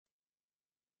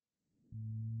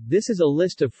This is a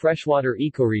list of freshwater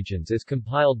ecoregions as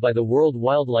compiled by the World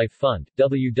Wildlife Fund,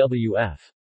 WWF.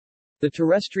 The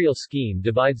terrestrial scheme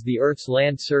divides the Earth's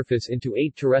land surface into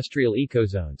 8 terrestrial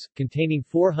ecozones, containing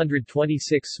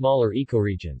 426 smaller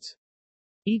ecoregions.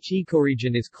 Each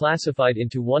ecoregion is classified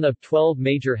into one of 12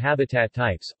 major habitat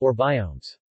types, or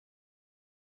biomes.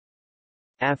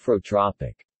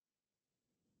 Afrotropic.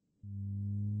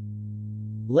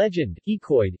 Legend,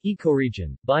 ecoid,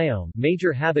 ecoregion, biome,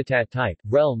 major habitat type,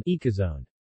 realm, ecozone.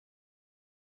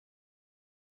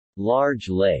 Large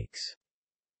lakes.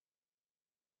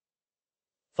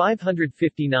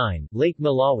 559, Lake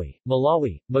Malawi,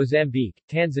 Malawi, Mozambique,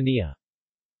 Tanzania.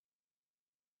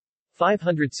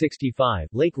 565,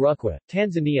 Lake Rukwa,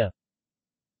 Tanzania.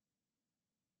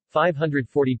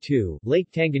 542, Lake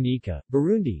Tanganyika,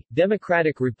 Burundi,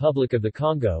 Democratic Republic of the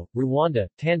Congo, Rwanda,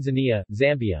 Tanzania,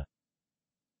 Zambia.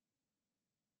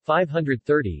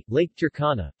 530, Lake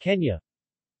Turkana, Kenya.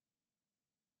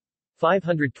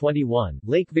 521,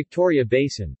 Lake Victoria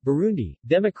Basin, Burundi,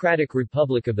 Democratic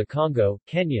Republic of the Congo,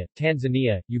 Kenya,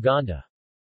 Tanzania, Uganda.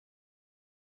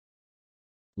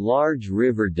 Large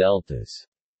river deltas.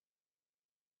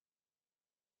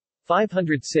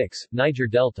 506, Niger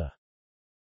Delta.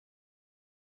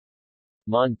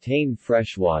 Montane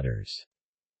freshwaters.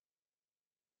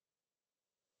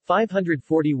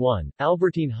 541,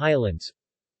 Albertine Highlands.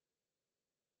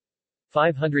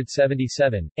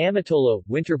 577, Amatolo,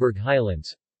 Winterberg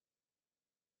Highlands.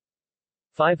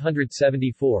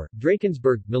 574,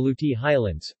 Drakensberg, Maluti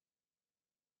Highlands.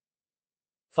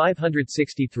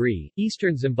 563,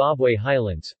 Eastern Zimbabwe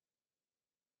Highlands.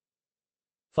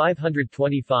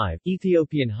 525,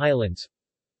 Ethiopian Highlands.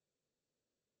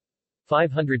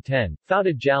 510,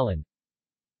 Fouta Jalan.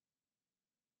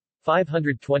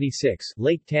 526,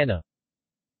 Lake Tana.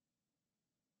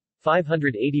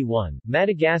 581,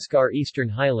 Madagascar Eastern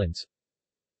Highlands.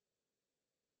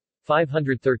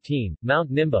 513,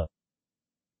 Mount Nimba.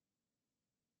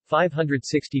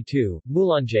 562,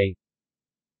 Mulanje.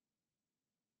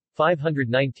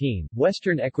 519,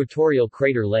 Western Equatorial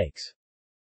Crater Lakes.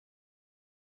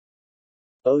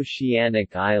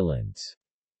 Oceanic Islands.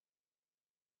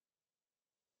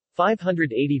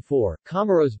 584,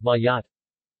 Comoros, Mayotte.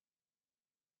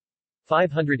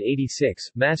 586,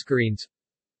 Mascarenes.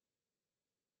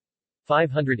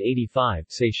 585,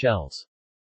 Seychelles.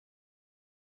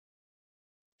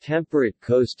 Temperate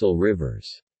coastal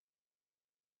rivers.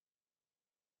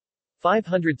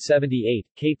 578,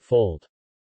 Cape Fold.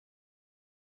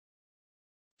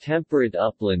 Temperate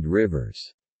upland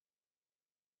rivers.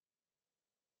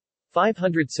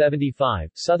 575,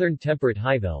 Southern Temperate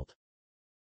Highveld.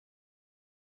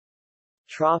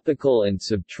 Tropical and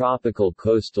subtropical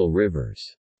coastal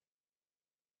rivers.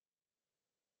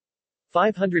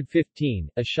 515,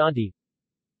 Ashanti.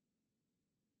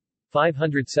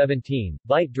 517,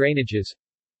 Bight drainages.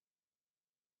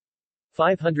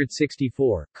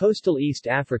 564, Coastal East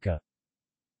Africa.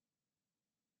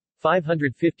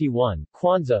 551,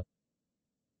 Kwanzaa.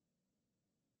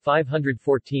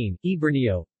 514,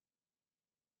 Borneo.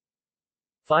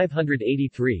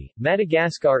 583,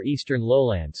 Madagascar Eastern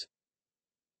Lowlands.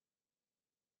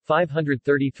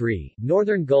 533,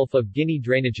 Northern Gulf of Guinea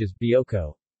drainages,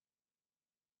 Bioko.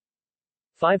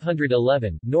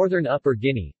 511, Northern Upper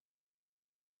Guinea.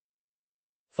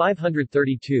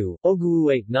 532,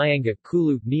 Oguue, Nyanga,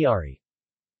 Kulu, Niari.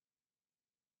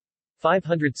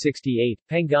 568,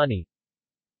 Pangani.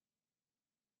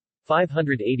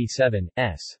 587,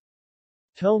 S.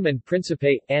 Tome and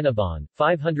Principe, Annobon.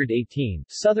 518,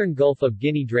 Southern Gulf of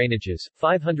Guinea drainages.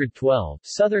 512,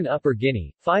 Southern Upper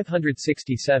Guinea.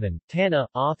 567, Tana,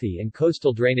 Athi and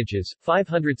coastal drainages.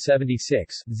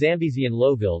 576, Zambezi and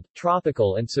Lowveld,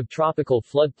 tropical and subtropical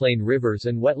floodplain rivers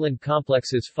and wetland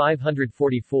complexes.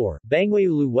 544,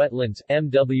 Bangweulu wetlands,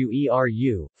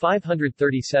 MWERU.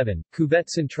 537, Cuvette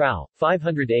Centrale.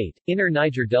 508, Inner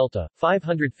Niger Delta.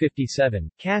 557,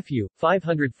 Kafue.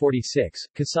 546,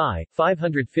 Kasai.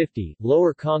 550,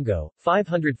 Lower Congo.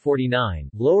 549,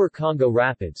 Lower Congo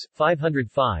Rapids.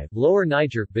 505, Lower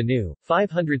Niger, Benue.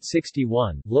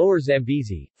 561, Lower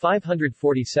Zambezi.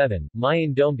 547,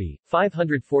 Mayan-Dombe.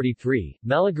 543,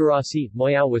 Malagarasi,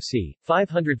 Moyawasi.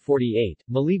 548,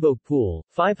 Malibo Pool.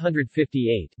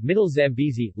 558, Middle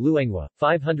Zambezi, Luangwa.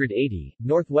 580,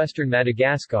 Northwestern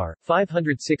Madagascar.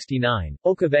 569,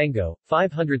 Okavango.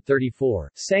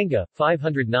 534, Sanga.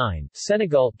 509,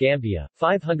 Senegal, Gambia.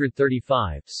 535,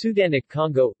 505, Sudanic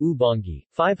Congo, Ubangi,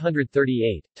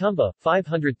 538, Tumba,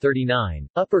 539,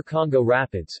 Upper Congo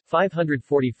Rapids,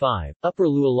 545, Upper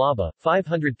Lualaba,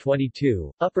 522,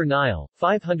 Upper Nile,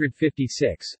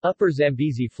 556, Upper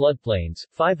Zambezi floodplains,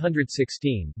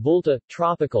 516, Volta,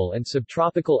 tropical and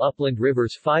subtropical upland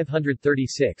rivers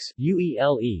 536,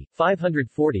 UELE,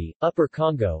 540, Upper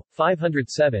Congo,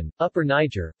 507, Upper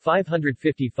Niger,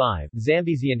 555,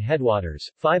 Zambezian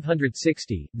headwaters,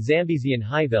 560, Zambezian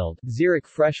Highveld, Xeric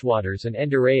freshwaters and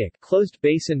endorheic closed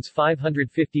basins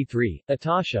 553,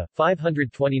 Etosha,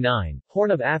 529,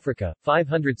 Horn of Africa,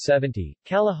 570,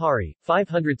 Kalahari,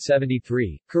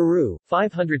 573, Karoo,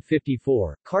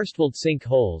 554, Karstwald sink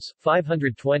holes,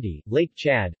 520, Lake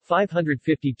Chad,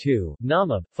 552,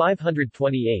 Namib,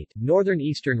 528, Northern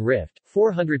Eastern Rift,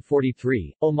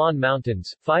 443, Oman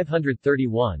Mountains,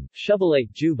 531,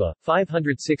 Shubalate Juba,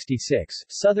 566,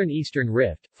 Southern Eastern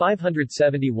Rift,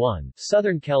 571,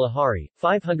 Southern Kalahari,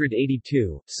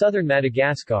 582, Southern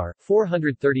Madagascar,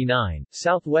 439,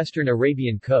 Southwestern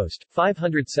Arabian Coast,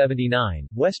 579,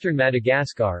 Western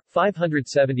Madagascar,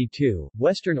 572,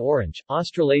 Western Orange,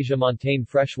 Australasia Montane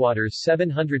freshwaters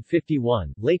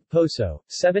 751, Lake Poso,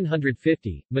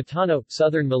 750, Matano,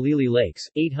 Southern Malili Lakes,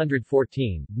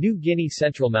 814, New Guinea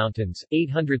Central Mountains,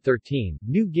 813,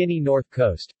 New Guinea North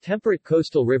Coast, Temperate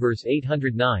Coastal Rivers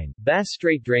 809, Bass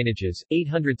Strait Drainages,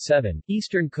 807,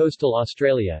 Eastern Coastal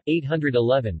Australia,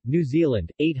 811, New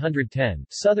Zealand, 810,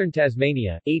 Southern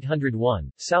Tasmania,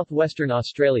 801, Southwestern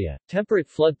Australia, Temperate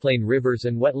Floodplain Rivers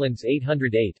and Wetlands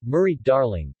 808,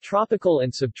 Murray-Darling, Tropical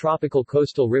and Subtropical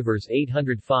Coastal Rivers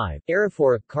 805,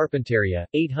 Arafura, Carpentaria,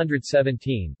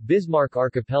 817, Bismarck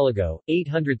Archipelago,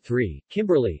 803,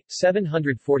 Kimberley,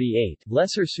 748,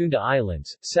 Lesser Sunda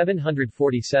Islands,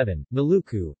 747,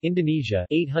 Maluku, Indonesia,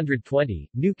 820,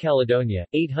 New Caledonia,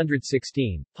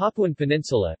 816, Papuan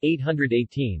Peninsula,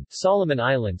 818, Solomon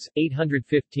Islands,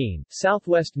 815,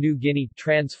 Southwest New Guinea,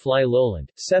 Trans-Fly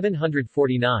Lowland,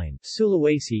 749,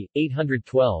 Sulawesi,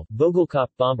 812, Vogelkop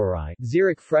Bomberai,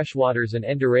 Xeric freshwaters and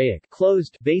endorheic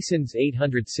closed basins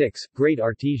 806, Great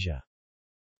Artesia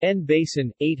N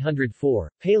Basin,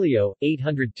 804, Paleo,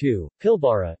 802,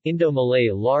 Pilbara,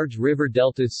 Indo-Malay Large River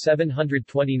Deltas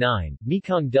 729,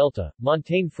 Mekong Delta,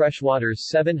 Montane Freshwaters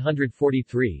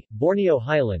 743, Borneo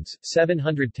Highlands,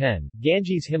 710,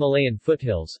 Ganges Himalayan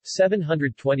Foothills,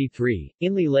 723,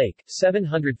 Inle Lake,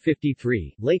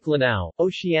 753, Lake Lanao,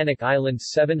 Oceanic Islands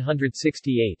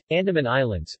 768, Andaman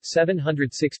Islands,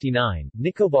 769,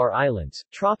 Nicobar Islands,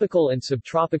 Tropical and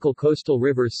Subtropical Coastal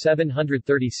Rivers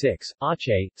 736,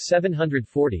 Aceh,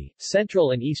 740,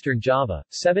 Central and Eastern Java,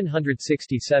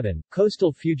 767,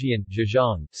 Coastal Fujian,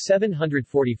 Zhejiang,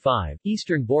 745,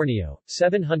 Eastern Borneo,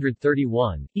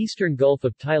 731, Eastern Gulf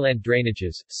of Thailand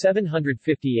drainages,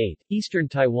 758, Eastern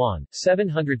Taiwan,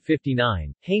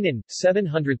 759, Hainan,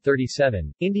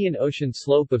 737, Indian Ocean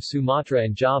slope of Sumatra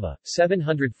and Java,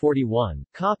 741,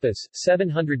 Kapuas,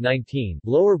 719,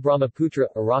 Lower Brahmaputra,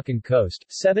 Arakan coast,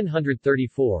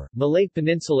 734, Malay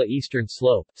Peninsula Eastern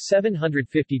slope,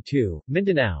 752,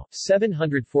 Mindanao,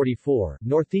 744,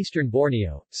 Northeastern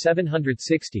Borneo,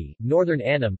 760, Northern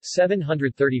Annam,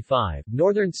 735,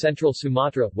 Northern Central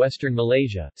Sumatra, Western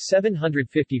Malaysia,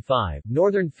 755,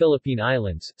 Northern Philippine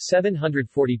Islands,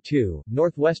 742,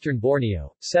 Northwestern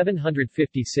Borneo,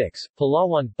 756,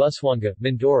 Palawan, Busuanga,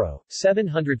 Mindoro,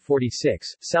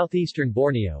 746, Southeastern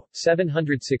Borneo,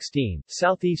 716,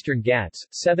 Southeastern Ghats,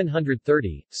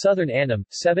 730, Southern Annam,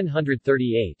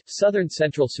 738, Southern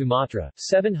Central Sumatra,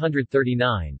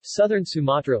 739, Southern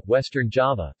Sumatra, Western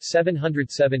Java,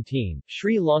 717,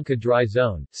 Sri Lanka Dry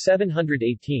Zone,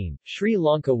 718, Sri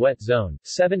Lanka Wet Zone,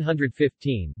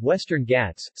 715, Western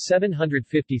Ghats,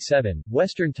 757,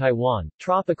 Western Taiwan,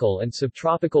 Tropical and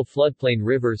Subtropical Floodplain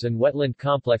Rivers and Wetland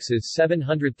Complexes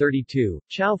 732,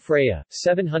 Chao Phraya,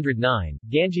 709,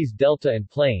 Ganges Delta and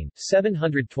Plain,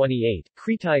 728,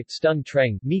 Kritai, Stung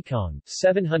Treng, Mekong,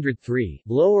 703,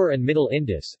 Lower and Middle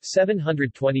Indus,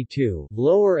 722,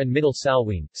 Lower and Middle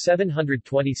Salween,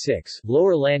 726,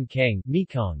 Lower Lan Kang,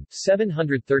 Mekong,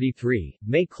 733,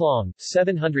 Mae Klong,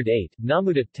 708,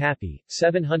 Namudat Tapi,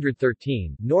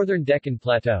 713, Northern Deccan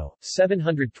Plateau,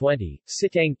 720,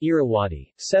 Sitang,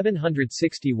 Irrawaddy,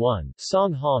 761,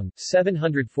 Song Hong,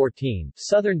 714,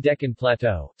 Southern Deccan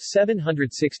Plateau,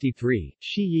 763,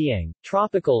 Shiyang,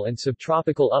 Tropical and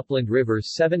Subtropical Upland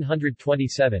Rivers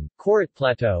 727, Korat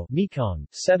Plateau, Mekong,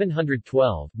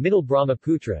 712, Middle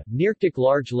Brahmaputra, Nirktik Arctic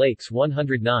Large Lakes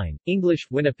 109, English,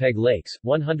 Winnipeg Lakes,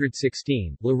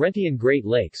 116, Laurentian Great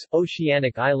Lakes,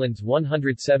 Oceanic Islands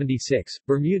 176,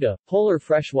 Bermuda, Polar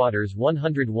Freshwaters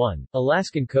 101,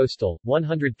 Alaskan Coastal,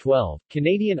 112,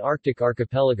 Canadian Arctic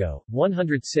Archipelago,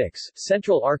 106,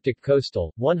 Central Arctic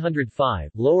Coastal,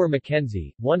 105, Lower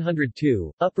Mackenzie, 102,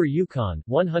 Upper Yukon,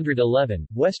 111,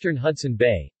 Western Hudson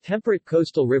Bay, Temperate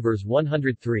Coastal Rivers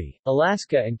 103,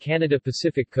 Alaska and Canada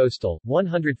Pacific Coastal,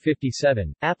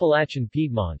 157, Appalachian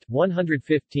Piedmont,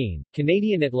 115,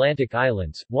 Canadian Atlantic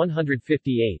Islands,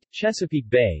 158, Chesapeake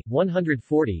Bay,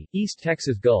 140, East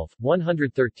Texas Gulf,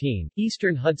 113,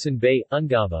 Eastern Hudson Bay,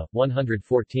 Ungava,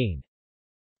 114.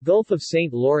 Gulf of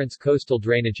St. Lawrence coastal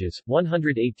drainages,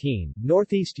 118,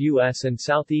 Northeast U.S. and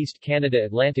Southeast Canada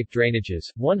Atlantic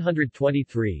drainages,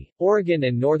 123, Oregon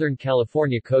and Northern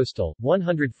California coastal,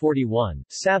 141,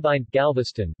 Sabine,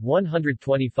 Galveston,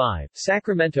 125,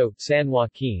 Sacramento, San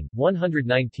Joaquin,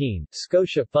 119,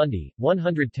 Scotia, Fundy,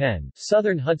 110,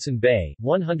 Southern Hudson Bay,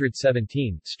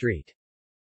 117, St.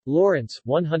 Lawrence,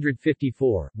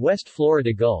 154, West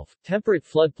Florida Gulf, Temperate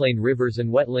Floodplain Rivers and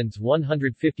Wetlands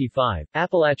 155,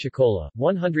 Apalachicola,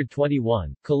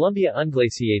 121, Columbia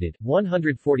Unglaciated,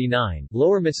 149,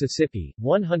 Lower Mississippi,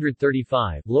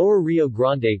 135, Lower Rio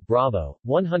Grande, Bravo,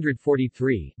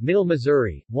 143, Middle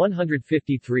Missouri,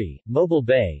 153, Mobile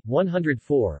Bay,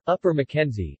 104, Upper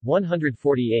Mackenzie,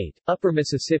 148, Upper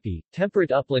Mississippi,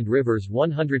 Temperate Upland Rivers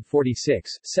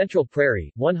 146, Central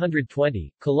Prairie,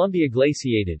 120, Columbia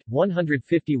Glaciated,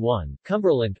 151,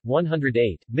 Cumberland,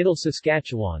 108, Middle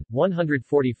Saskatchewan,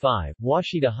 145,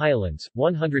 Washita Highlands,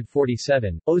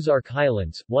 147, Ozark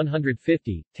Highlands,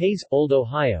 150, Taze, Old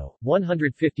Ohio,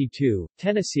 152,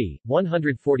 Tennessee,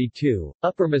 142,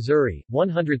 Upper Missouri,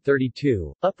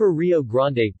 132, Upper Rio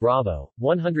Grande, Bravo,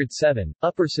 107,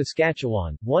 Upper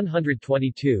Saskatchewan,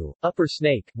 122, Upper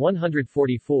Snake,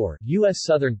 144, U.S.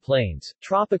 Southern Plains,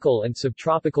 tropical and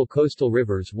subtropical coastal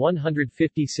rivers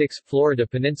 156, Florida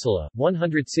Peninsula,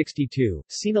 162,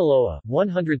 Sinaloa,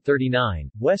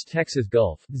 139, West Texas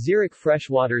Gulf, Xeric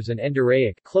Freshwaters and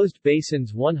Endorheic Closed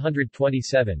Basins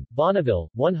 127,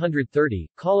 Bonneville, 130,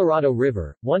 Colorado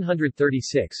River,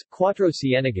 136, Cuatro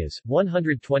Ciénegas,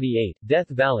 128, Death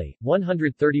Valley,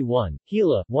 131,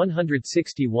 Gila,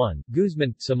 161,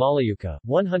 Guzman, Samalayuca,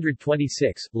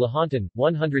 126, Lahontan,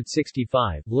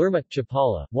 165, Lerma,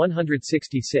 Chapala,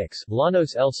 166,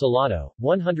 Llanos El Salado,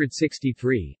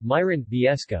 163, Myron,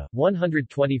 Biesca,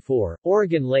 124,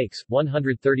 Oregon Lakes,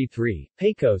 133,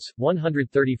 Pecos,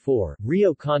 134,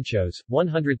 Rio Conchos,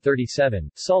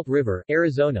 137, Salt River,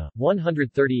 Arizona,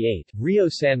 138, Rio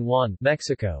San Juan,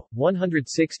 Mexico,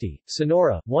 160,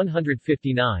 Sonora,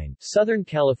 159, Southern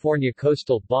California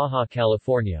Coastal, Baja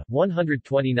California,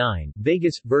 129,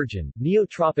 Vegas, Virgin,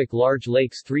 Neotropic Large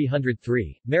Lakes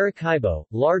 303, Maracaibo,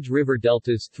 Large River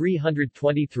Deltas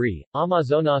 323,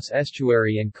 Amazonas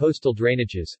Estuary and Coastal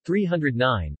Drainages,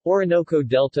 309, Orinoco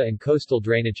Delta and Coastal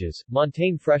Drainages,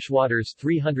 Montane Freshwaters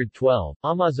 312,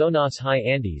 Amazonas High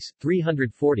Andes,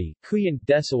 340, Cuyan,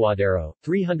 Desaguadero,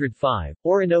 305,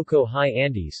 Orinoco High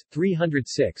Andes,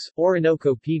 306,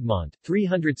 Orinoco Piedmont,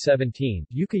 317,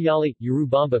 Ucayali,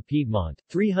 Urubamba Piedmont,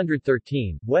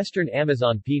 313, Western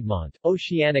Amazon Piedmont,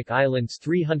 Oceanic Islands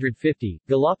 350,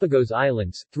 Galapagos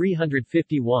Islands,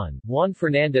 351, Juan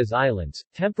Fernandez Islands,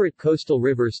 Temperate Coastal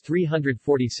Rivers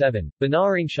 347,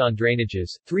 Banarangshan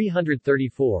Drainages,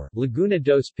 334, Laguna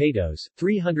dos Patos,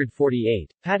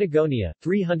 348, Patagonia,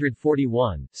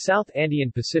 341, South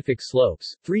Andean Pacific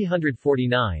Slopes,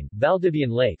 349,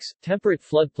 Valdivian Lakes, Temperate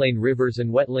Floodplain Rivers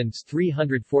and Wetlands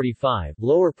 345,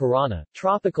 Lower Parana,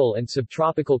 Tropical and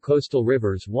Subtropical Coastal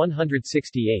Rivers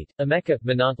 168, Ameca,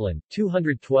 Manantlan,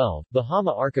 212,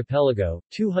 Bahama Archipelago,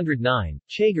 209,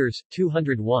 Chagres,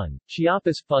 201,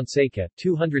 Chiapas, Fonseca,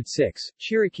 206,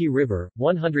 Cherokee River,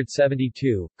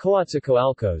 172,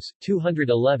 Coatzacoalcos,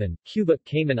 211, Cuba,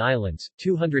 Cayman Islands,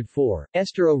 204,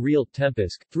 Estero Real,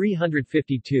 Tempisc,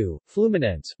 352,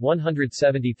 Fluminense,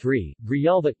 173,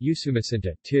 Grijalva,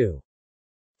 Usumacinta, 2.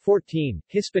 14,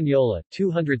 Hispaniola,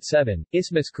 207,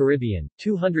 Isthmus Caribbean,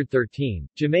 213,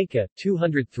 Jamaica,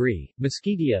 203,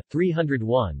 Mesquitia,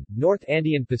 301, North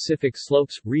Andean Pacific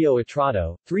Slopes, Rio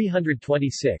Atrato,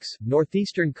 326,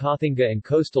 Northeastern Cothinga and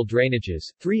Coastal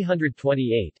Drainages,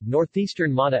 328,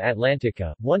 Northeastern Mata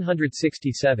Atlantica,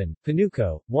 167,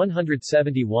 Panuco,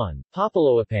 171,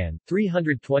 Papaloapan,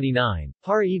 329,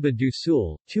 Paraiba do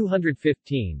Sul,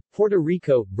 215, Puerto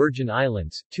Rico, Virgin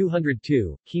Islands,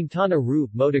 202, Quintana Roo,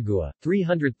 Motagua,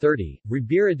 330,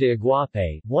 Ribera de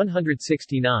Iguape,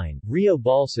 169, Rio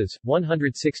Balsas,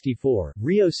 164,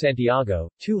 Rio Santiago,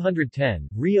 210,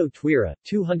 Rio Tuira,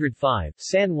 205,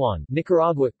 San Juan,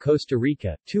 Nicaragua, Costa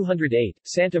Rica, 208,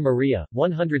 Santa Maria,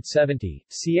 170,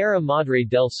 Sierra Madre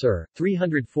del Sur,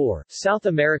 304, South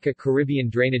America Caribbean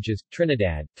drainages,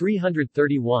 Trinidad,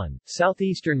 331,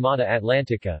 Southeastern Mata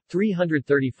Atlantica,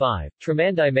 335,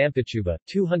 Tramandai Mampituba,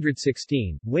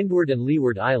 216, Windward and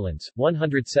Leeward Islands,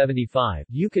 175,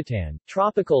 Yucatan,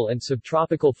 tropical and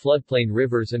subtropical floodplain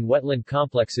rivers and wetland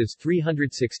complexes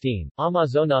 316,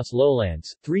 Amazonas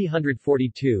lowlands,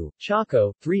 342,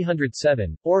 Chaco,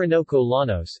 307, Orinoco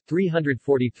Llanos,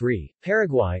 343,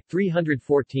 Paraguay,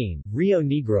 314, Rio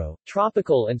Negro,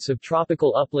 tropical and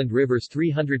subtropical upland rivers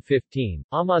 315,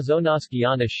 Amazonas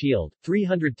Guiana Shield,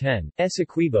 310,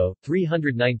 Essequibo,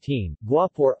 319,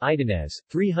 Guapor Idanez,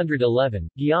 311,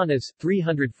 Guianas,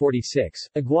 346,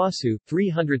 Iguazu,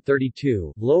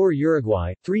 332, Lower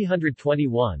Uruguay,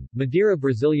 321, Madeira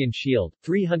Brazilian Shield,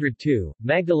 302,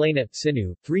 Magdalena,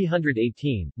 Sinu,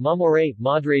 318, Mamoré,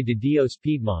 Madre de Dios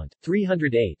Piedmont,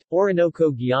 308,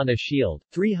 Orinoco Guiana Shield,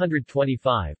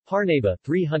 325, Parnaíba,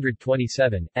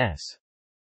 327, S.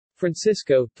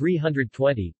 Francisco,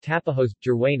 320, Tapajos,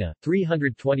 Jerwena,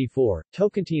 324,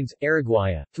 Tocantins,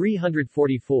 Araguaia,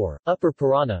 344, Upper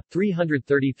Parana,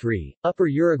 333, Upper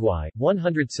Uruguay,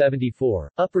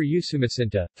 174, Upper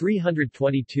Usumacinta,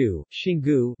 322,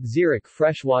 Xingu, Xeric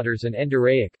Freshwaters and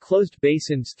Endoraic Closed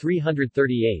Basins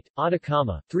 338,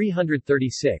 Atacama,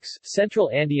 336,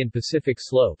 Central Andean Pacific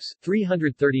Slopes,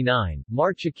 339,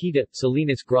 Mar Chiquita,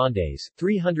 Salinas Grandes,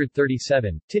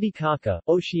 337, Titicaca,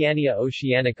 Oceania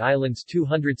Oceanic Islands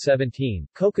 217,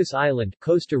 Cocos Island,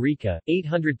 Costa Rica,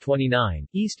 829,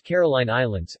 East Caroline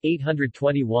Islands,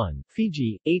 821,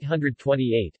 Fiji,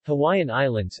 828, Hawaiian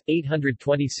Islands,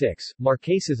 826,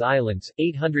 Marquesas Islands,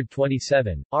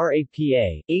 827,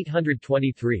 RAPA,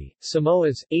 823,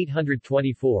 Samoas,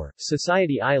 824,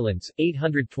 Society Islands,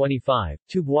 825,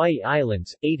 Tubuai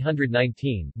Islands,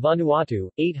 819, Vanuatu,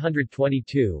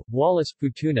 822, Wallis,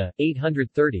 Futuna,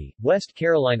 830, West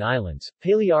Caroline Islands,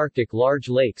 Palearctic Large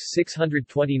Lakes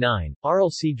 629, Aral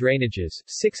Sea Drainages,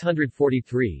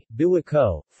 643,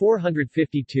 Biwako,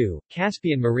 452,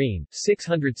 Caspian Marine,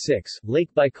 606, Lake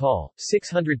Baikal,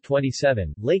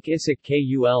 627, Lake Issyk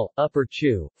Kul, Upper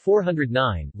Chu,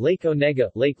 409, Lake Onega,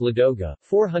 Lake Ladoga,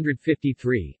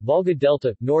 453, Volga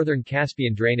Delta, Northern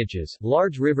Caspian Drainages,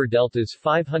 Large River Deltas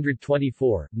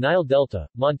 524, Nile Delta,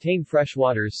 Montane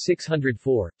Freshwaters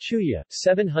 604, Chuya,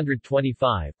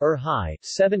 725, Urhai,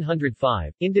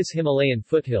 705, Indus Himalayan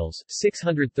Foothills,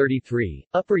 633,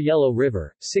 Upper Yellow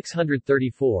River,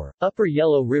 634, Upper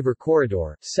Yellow River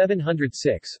Corridor,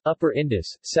 706, Upper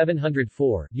Indus,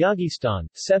 704, Yagistan,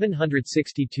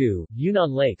 762,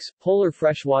 Yunnan Lakes, Polar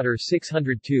Freshwater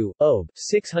 602, Ob,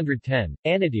 610,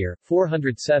 Anadyr,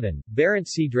 407, Barents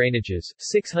Sea Drainages,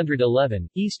 611,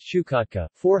 East Chukotka,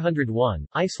 401,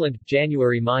 Iceland,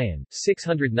 January Mayan,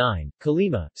 609,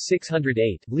 Kolyma,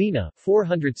 608, Lena,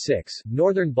 406,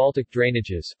 Northern Baltic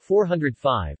Drainages,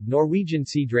 405, Norwegian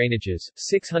Sea Drainages,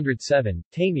 607,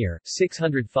 Tamir,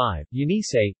 605,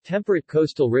 Yenisei, Temperate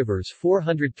Coastal Rivers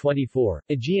 424,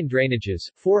 Aegean Drainages,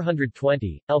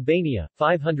 420, Albania,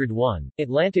 501,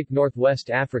 Atlantic Northwest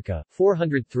Africa,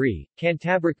 403,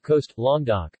 Cantabric Coast,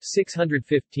 Languedoc,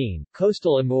 615,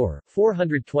 Coastal Amur,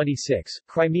 426,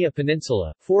 Crimea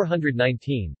Peninsula,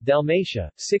 419,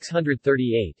 Dalmatia,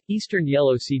 638, Eastern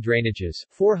Yellow Sea Drainages,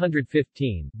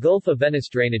 415, Gulf of Venice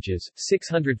Drainages,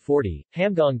 640,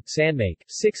 Hamgyong, Sanmak,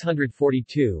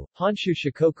 642, Honshu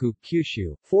Shikoku,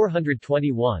 Kyushu,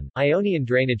 421, Ionian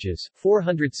Drainages,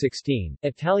 416,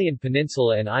 Italian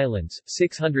Peninsula and Islands,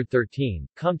 613,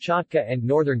 Kamchatka and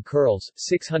Northern Kurils,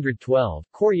 612,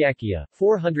 Koryakia,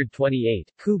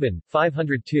 428, Kuban,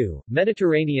 502,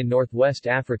 Mediterranean Northwest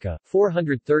Africa,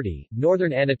 430,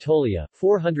 Northern Anatolia,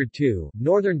 402,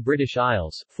 Northern British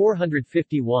Isles,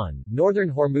 451, Northern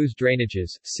Hormuz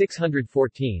Drainages,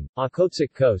 614,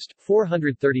 Okhotsk Coast,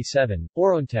 437,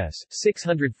 Orontes,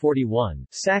 641,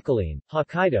 Sakhalin,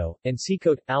 Hokkaido, and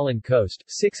Sikot, Alan Coast,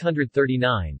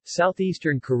 639,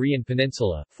 Southeastern Korean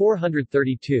Peninsula,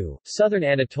 432, Southern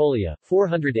Anatolia,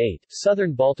 408,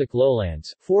 Southern Baltic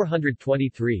Lowlands,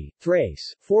 423,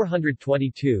 Thrace,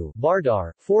 422,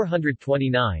 Vardar,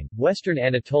 429, Western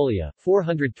Anatolia,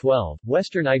 412,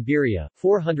 Western Iberia,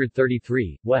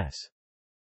 433, Wes.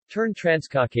 Turn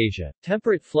Transcaucasia,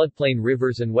 temperate floodplain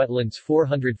rivers and wetlands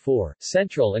 404,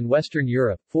 Central and Western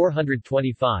Europe,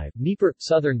 425, Dnieper,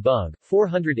 Southern Bug,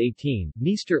 418,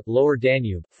 Dniester, Lower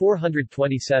Danube,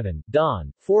 427,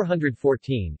 Don,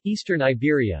 414, Eastern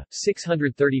Iberia,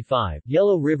 635,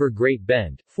 Yellow River Great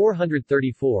Bend,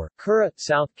 434, Kura,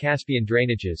 South Caspian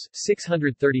drainages,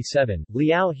 637,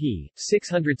 Liao He,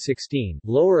 616,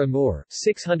 Lower Amur,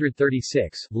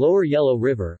 636, Lower Yellow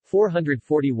River,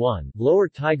 441, Lower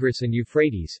Tigris and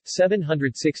Euphrates,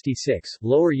 766,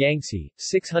 Lower Yangtze,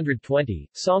 620,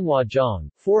 Songhuajong,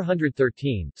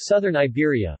 413, Southern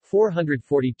Iberia,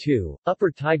 442, Upper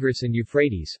Tigris and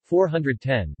Euphrates,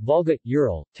 410, Volga,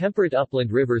 Ural, temperate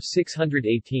upland rivers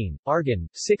 618, Argon,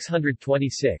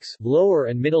 626, Lower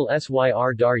and Middle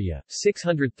Syr Darya,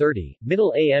 630,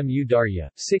 Middle Amu Darya,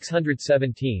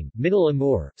 617, Middle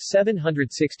Amur,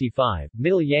 765,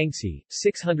 Middle Yangtze,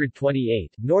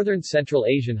 628, Northern Central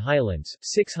Asian Highlands,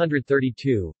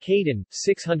 632, Kaidan,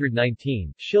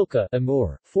 619, Shilka,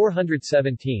 Amur,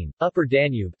 417, Upper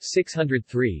Danube,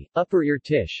 603, Upper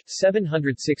Irtish,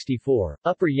 764,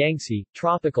 Upper Yangtze,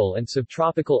 tropical and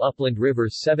subtropical upland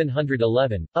rivers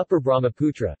 711, Upper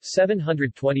Brahmaputra,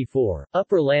 724,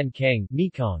 Upper Lankang,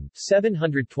 Mekong,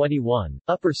 721,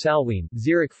 Upper Salween,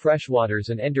 Xeric freshwaters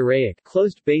and Endoraic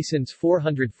closed basins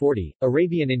 440,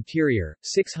 Arabian Interior,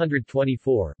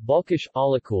 624, Balkhish,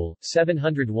 Alakul,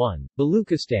 701,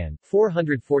 Baluchistan,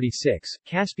 446,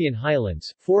 Caspian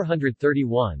Highlands,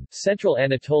 431, Central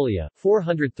Anatolia,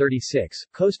 436,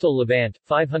 Coastal Levant,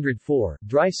 504,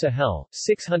 Dry Sahel,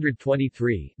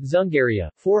 623, Dzungaria,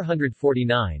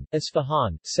 449,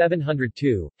 Isfahan,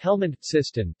 702, Helmand,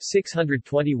 Sistan,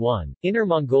 621, Inner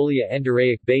Mongolia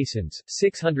Endoraic basins,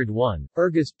 601,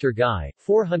 Urgaz, Turgai,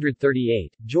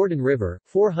 438, Jordan River,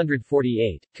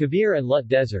 448, Kabir and Lut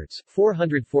deserts,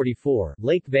 444,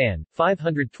 Lake Van,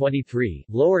 523,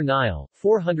 Lower Nile,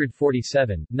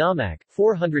 447, Namak,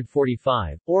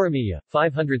 445, Oromia,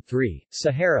 503,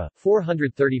 Sahara,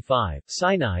 435,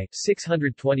 Sinai,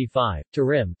 625,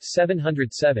 Tarim,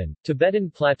 707,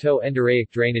 Tibetan Plateau Endoraic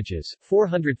drainages,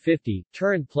 450,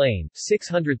 Turan Plain,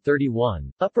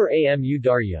 631, Upper Amu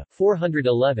Darya,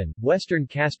 411, Western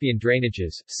Caspian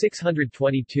drainages,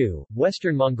 622,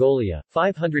 Western Mongolia,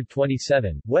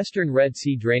 527, Western Red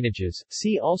Sea drainages.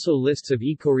 See also lists of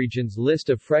ecoregions. List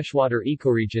of freshwater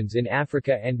ecoregions in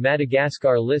Africa and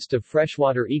Madagascar. List of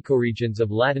freshwater ecoregions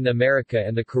of Latin America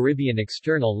and the Caribbean.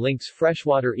 External links.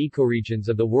 Freshwater ecoregions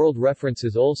of the world.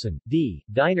 References. Olson, D.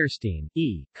 Dinerstein,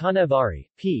 E. Canevari,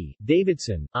 P.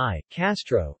 Davidson, I.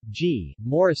 Castro, G.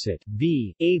 Morissette,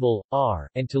 V. Abel, R.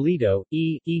 and Toledo,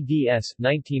 E. eds.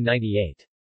 1998.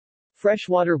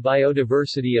 Freshwater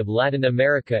Biodiversity of Latin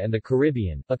America and the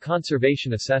Caribbean, a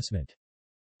Conservation Assessment.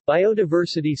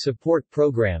 Biodiversity Support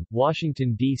Program,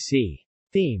 Washington, D.C.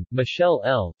 Theme, Michelle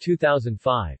L.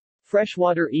 2005.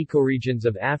 Freshwater Ecoregions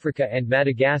of Africa and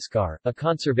Madagascar, a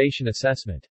Conservation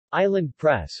Assessment. Island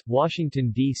Press,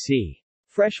 Washington, D.C.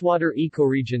 Freshwater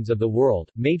Ecoregions of the World,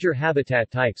 Major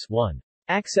Habitat Types 1.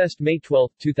 Accessed May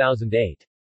 12, 2008.